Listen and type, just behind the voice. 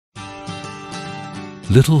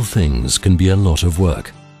Little things can be a lot of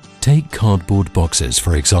work. Take cardboard boxes,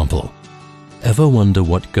 for example. Ever wonder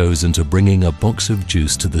what goes into bringing a box of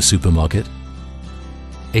juice to the supermarket?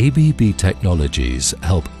 ABB technologies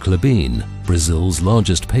help Klabin, Brazil's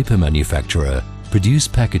largest paper manufacturer, produce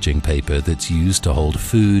packaging paper that's used to hold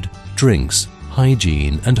food, drinks,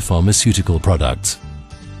 hygiene and pharmaceutical products.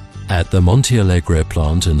 At the Monte Alegre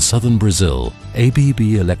plant in southern Brazil, ABB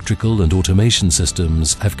electrical and automation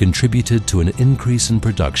systems have contributed to an increase in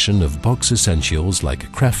production of box essentials like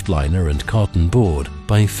kraftliner and carton board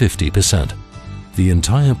by 50%. The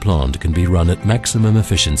entire plant can be run at maximum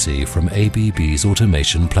efficiency from ABB's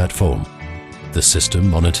automation platform. The system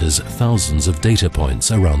monitors thousands of data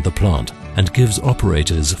points around the plant and gives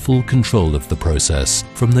operators full control of the process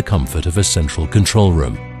from the comfort of a central control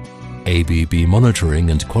room. ABB monitoring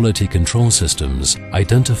and quality control systems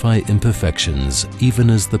identify imperfections even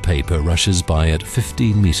as the paper rushes by at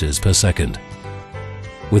 15 meters per second.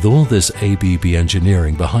 With all this ABB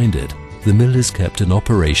engineering behind it, the mill is kept in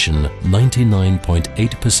operation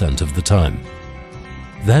 99.8% of the time.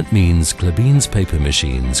 That means Klabin's paper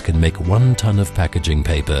machines can make 1 ton of packaging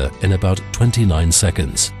paper in about 29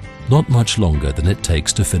 seconds, not much longer than it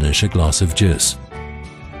takes to finish a glass of juice.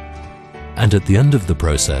 And at the end of the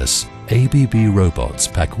process, ABB robots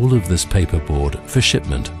pack all of this paperboard for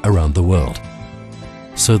shipment around the world.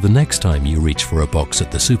 So the next time you reach for a box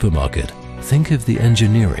at the supermarket, think of the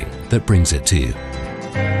engineering that brings it to you.